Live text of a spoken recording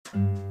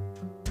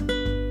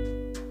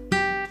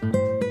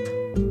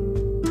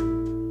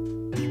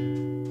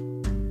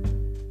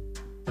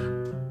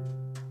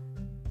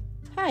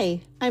Hi,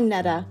 I'm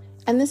Netta,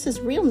 and this is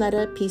Real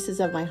Netta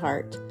Pieces of My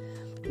Heart.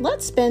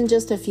 Let's spend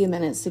just a few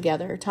minutes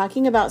together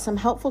talking about some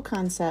helpful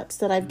concepts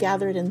that I've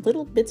gathered in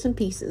little bits and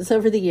pieces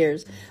over the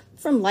years,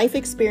 from life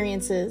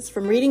experiences,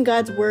 from reading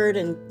God's Word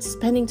and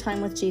spending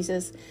time with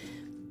Jesus,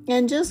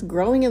 and just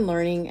growing and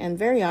learning, and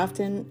very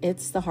often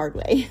it's the hard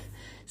way.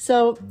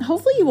 So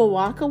hopefully you will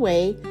walk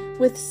away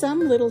with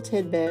some little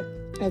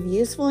tidbit of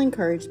useful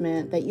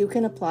encouragement that you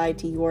can apply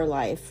to your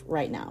life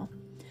right now.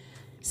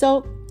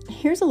 So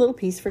here's a little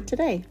piece for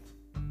today.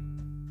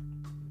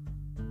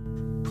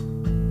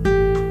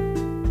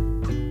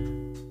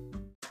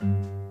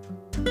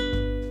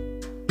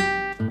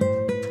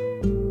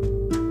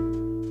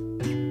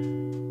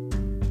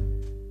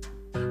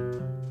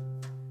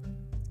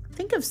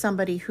 Think of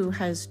somebody who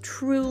has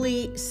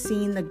truly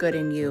seen the good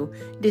in you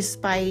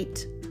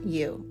despite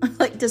you.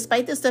 Like,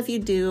 despite the stuff you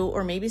do,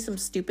 or maybe some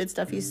stupid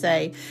stuff you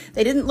say,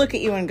 they didn't look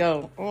at you and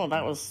go, oh,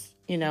 that was,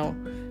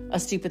 a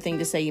stupid thing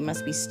to say, you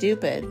must be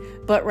stupid.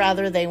 But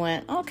rather they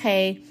went,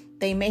 okay,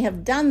 they may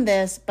have done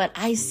this, but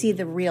I see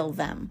the real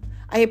them.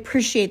 I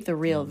appreciate the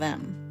real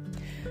them.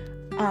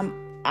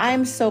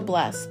 I'm so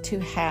blessed to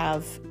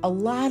have a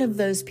lot of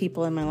those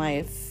people in my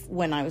life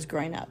when I was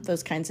growing up,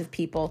 those kinds of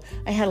people.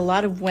 I had a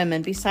lot of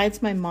women,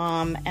 besides my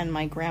mom and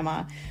my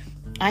grandma.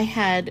 I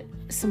had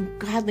some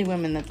godly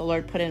women that the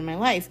Lord put in my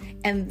life,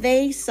 and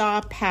they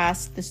saw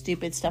past the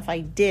stupid stuff I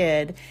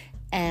did,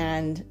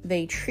 and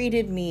they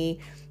treated me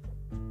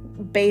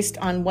based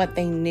on what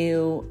they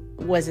knew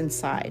was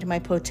inside, my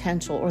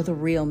potential or the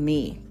real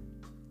me.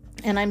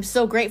 And I'm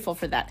so grateful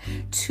for that.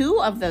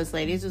 Two of those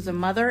ladies, was a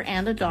mother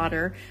and a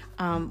daughter,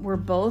 were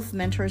both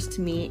mentors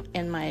to me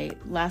in my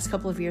last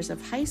couple of years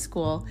of high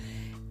school.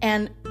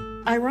 And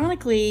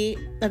ironically,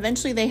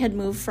 eventually they had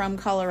moved from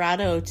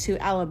Colorado to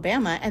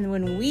Alabama. And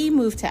when we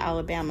moved to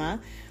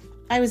Alabama,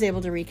 I was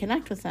able to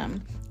reconnect with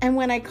them. And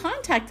when I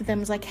contacted them,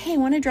 I was like, hey, I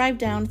want to drive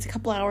down. It's a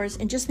couple hours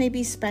and just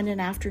maybe spend an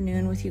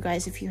afternoon with you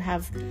guys if you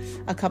have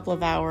a couple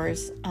of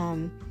hours.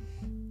 And,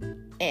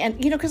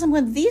 because I'm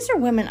going, these are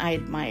women I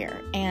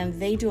admire, and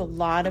they do a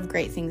lot of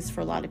great things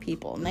for a lot of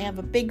people. And they have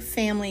a big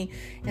family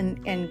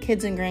and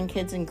kids and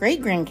grandkids and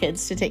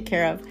great-grandkids to take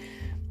care of.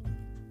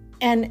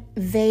 And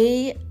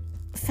they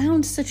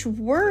found such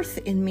worth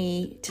in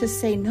me to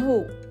say,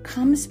 no,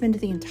 come spend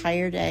the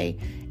entire day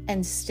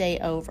and stay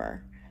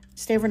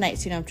overnight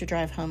so you don't have to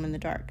drive home in the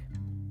dark.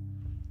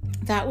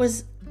 That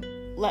was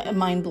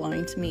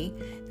mind-blowing to me.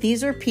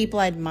 These are people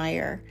I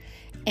admire,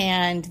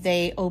 and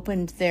they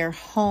opened their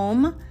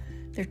home,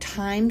 their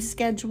time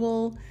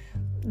schedule,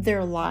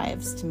 their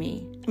lives to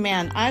me.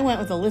 Man, I went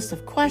with a list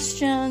of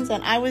questions,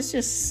 and I was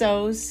just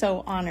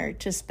so honored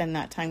to spend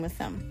that time with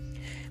them.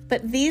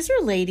 But these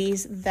are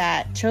ladies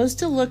that chose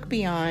to look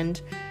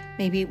beyond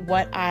maybe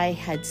what I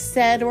had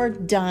said or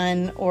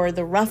done or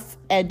the rough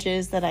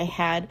edges that I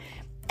had,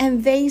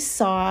 and they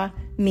saw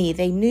me.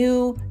 They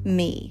knew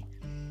me.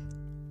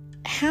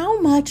 How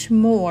much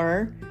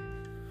more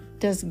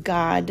does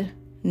God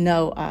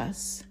know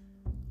us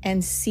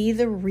and see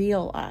the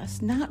real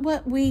us? Not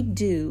what we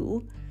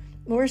do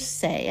or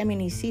say. I mean,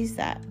 he sees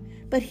that,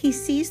 but he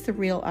sees the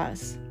real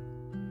us.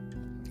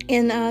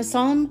 In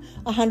Psalm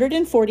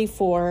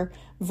 144,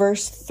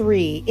 verse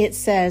 3, it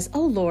says,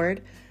 "Oh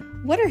Lord,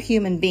 what are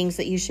human beings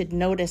that you should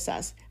notice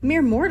us?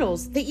 Mere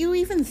mortals that you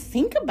even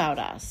think about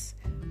us."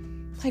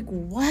 Like,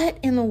 what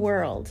in the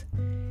world?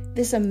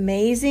 This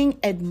amazing,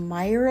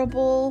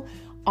 admirable,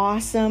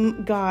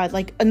 awesome God.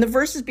 Like, in the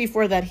verses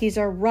before that, he's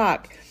our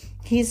rock.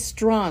 He's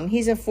strong.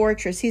 He's a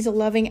fortress. He's a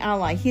loving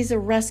ally. He's a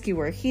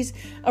rescuer. He's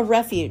a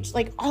refuge.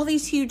 Like, all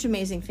these huge,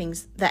 amazing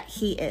things that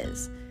he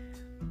is.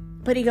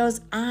 But he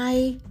goes,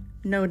 I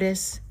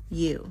notice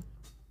you.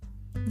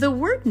 The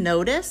word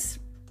notice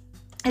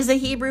is a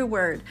Hebrew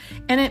word,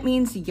 and it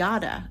means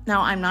yada.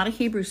 Now, I'm not a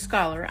Hebrew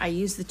scholar. I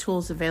use the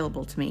tools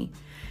available to me.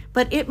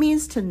 But it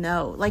means to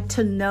know, like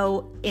to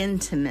know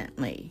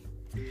intimately,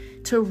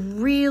 to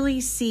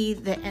really see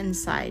the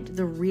inside,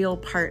 the real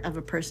part of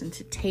a person,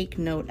 to take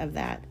note of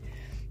that.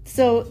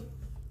 So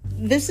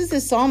this is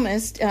the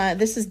psalmist,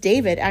 this is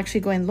David actually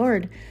going,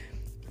 Lord,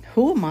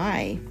 who am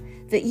I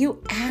that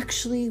you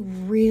actually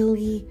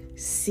really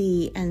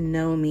see and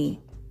know me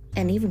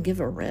and even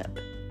give a rip?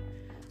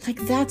 Like,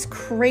 that's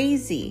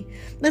crazy.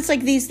 That's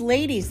like these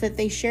ladies that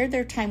they shared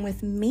their time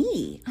with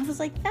me. I was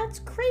like, that's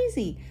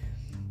crazy.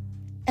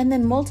 And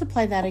then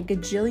multiply that a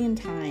gajillion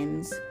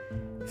times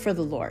for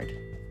the Lord.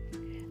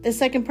 The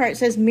second part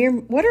says,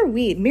 what are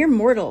we? Mere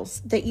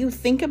mortals that you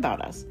think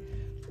about us.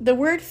 The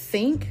word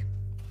think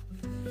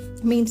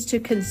means to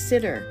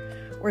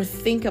consider or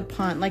think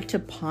upon, like to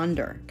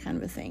ponder kind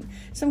of a thing.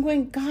 So I'm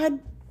going, God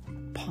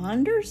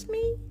ponders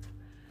me?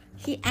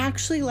 He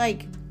actually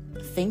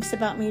thinks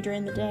about me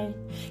during the day?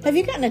 Have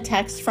you gotten a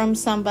text from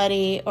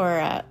somebody or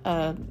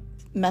a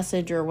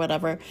message or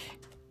whatever,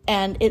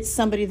 and it's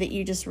somebody that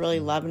you just really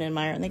love and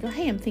admire, and they go,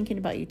 hey, I'm thinking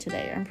about you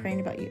today, or I'm praying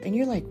about you. And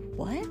you're like,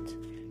 what?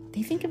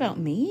 They think about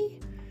me?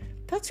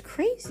 That's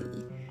crazy.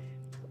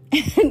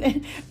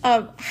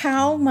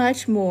 How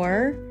much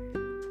more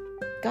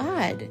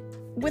God?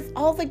 with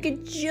all the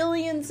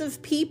gajillions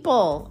of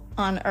people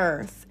on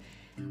earth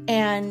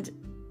and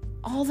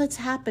all that's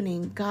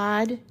happening,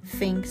 God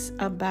thinks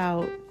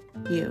about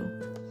you.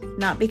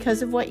 Not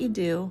because of what you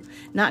do,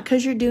 not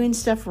because you're doing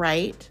stuff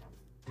right,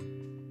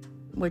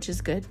 which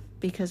is good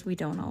because we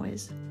don't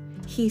always.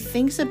 He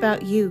thinks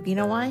about you. You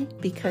know why?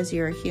 Because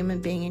you're a human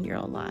being and you're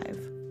alive.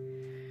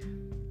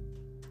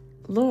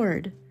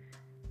 Lord,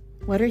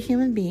 what are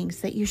human beings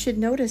that you should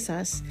notice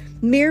us?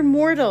 Mere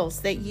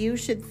mortals that you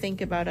should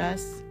think about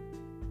us.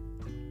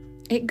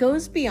 It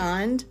goes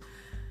beyond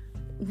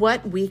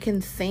what we can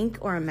think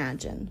or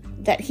imagine,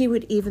 that he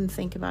would even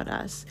think about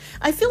us.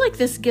 I feel like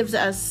this gives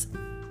us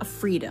a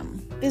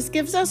freedom. This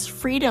gives us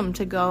freedom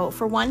to go,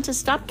 for one, to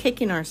stop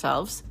kicking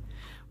ourselves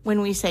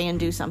when we say and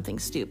do something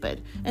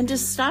stupid, and to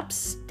stop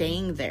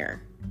staying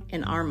there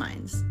in our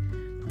minds,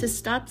 to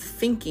stop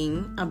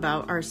thinking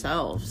about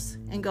ourselves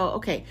and go,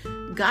 okay,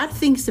 God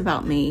thinks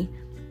about me.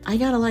 I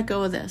got to let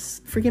go of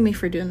this. Forgive me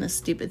for doing this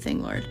stupid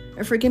thing, Lord,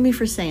 or forgive me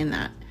for saying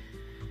that.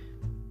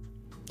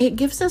 It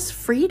gives us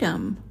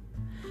freedom.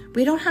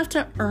 We don't have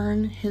to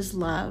earn his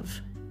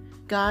love.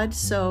 God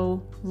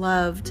so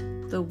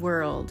loved the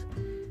world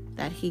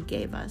that he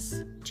gave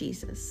us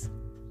Jesus.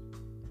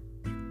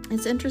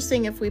 It's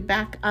interesting if we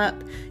back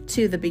up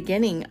to the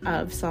beginning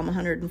of Psalm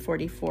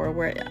 144,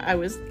 where I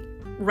was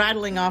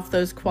rattling off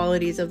those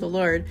qualities of the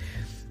Lord.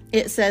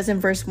 It says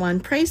in verse 1,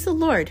 "Praise the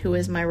Lord, who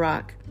is my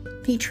rock.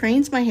 He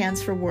trains my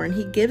hands for war, and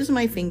he gives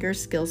my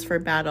fingers skills for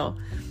battle."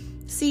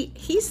 See,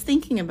 he's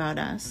thinking about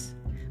us,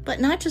 but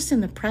not just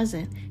in the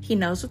present. He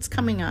knows what's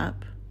coming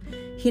up.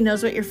 He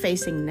knows what you're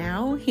facing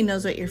now. He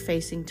knows what you're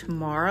facing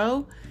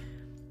tomorrow.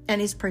 And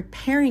he's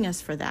preparing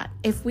us for that.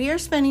 If we are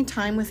spending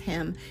time with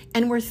him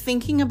and we're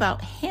thinking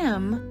about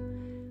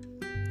him,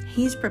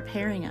 he's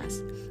preparing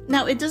us.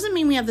 Now, it doesn't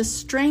mean we have the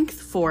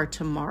strength for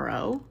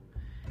tomorrow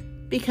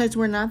because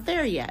we're not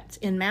there yet.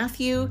 In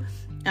Matthew,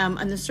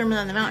 on the Sermon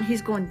on the Mount,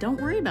 he's going, don't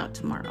worry about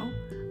tomorrow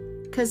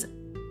because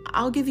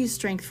I'll give you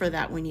strength for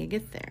that when you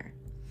get there.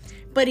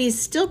 But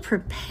he's still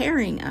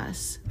preparing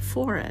us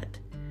for it.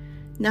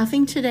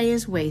 Nothing today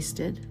is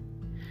wasted.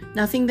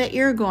 Nothing that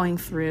you're going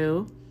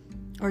through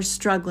or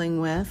struggling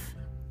with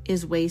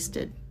is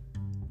wasted.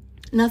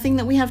 Nothing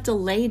that we have to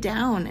lay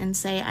down and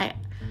say,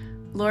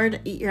 Lord,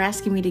 you're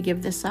asking me to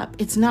give this up.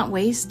 It's not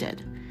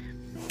wasted.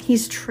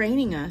 He's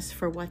training us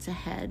for what's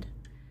ahead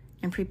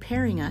and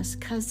preparing us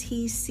because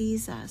he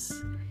sees us.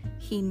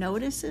 He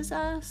notices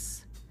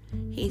us.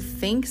 He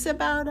thinks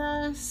about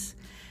us.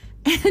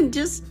 And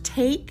just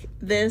take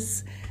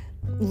this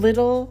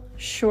little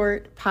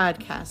short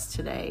podcast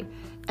today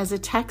as a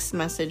text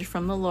message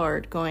from the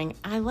Lord going,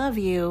 I love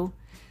you.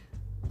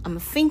 I'm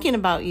thinking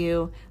about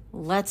you.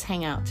 Let's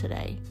hang out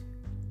today.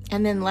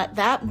 And then let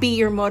that be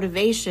your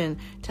motivation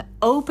to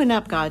open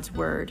up God's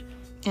word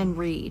and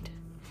read.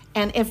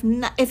 And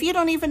if you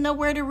don't even know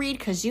where to read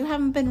because you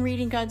haven't been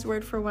reading God's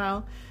word for a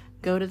while,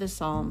 go to the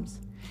Psalms.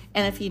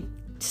 And if you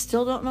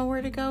still don't know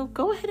where to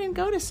go ahead and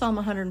go to Psalm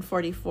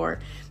 144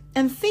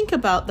 and think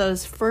about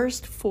those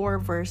first 4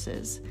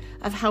 verses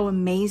of how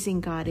amazing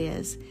God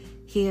is.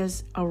 He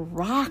is a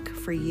rock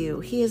for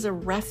you. He is a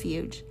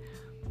refuge.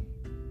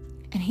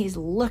 And he's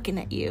looking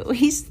at you.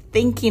 He's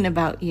thinking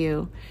about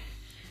you.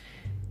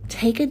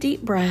 Take a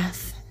deep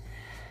breath.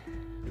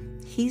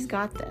 He's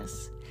got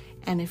this.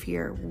 And if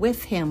you're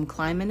with him,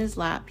 climb in his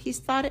lap, he's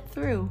thought it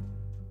through.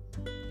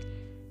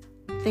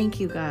 Thank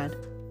you, God,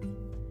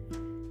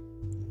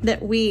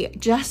 that we,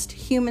 just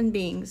human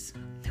beings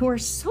who are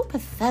so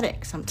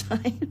pathetic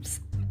sometimes,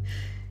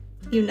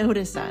 you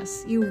notice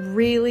us. You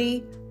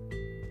really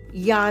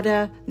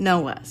yada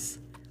know us.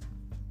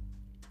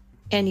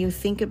 And you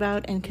think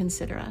about and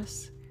consider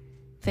us.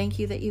 Thank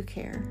you that you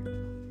care.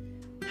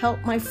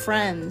 Help my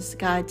friends,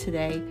 God,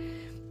 today,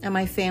 and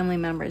my family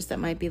members that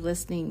might be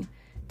listening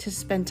to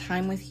spend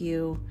time with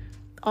you.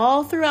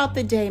 All throughout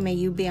the day, may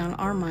you be on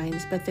our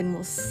minds, but then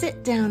we'll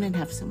sit down and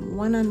have some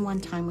one-on-one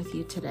time with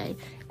you today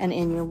and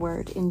in your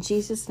word. In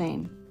Jesus'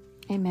 name,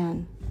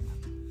 amen.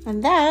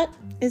 And that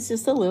is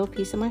just a little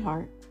piece of my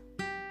heart.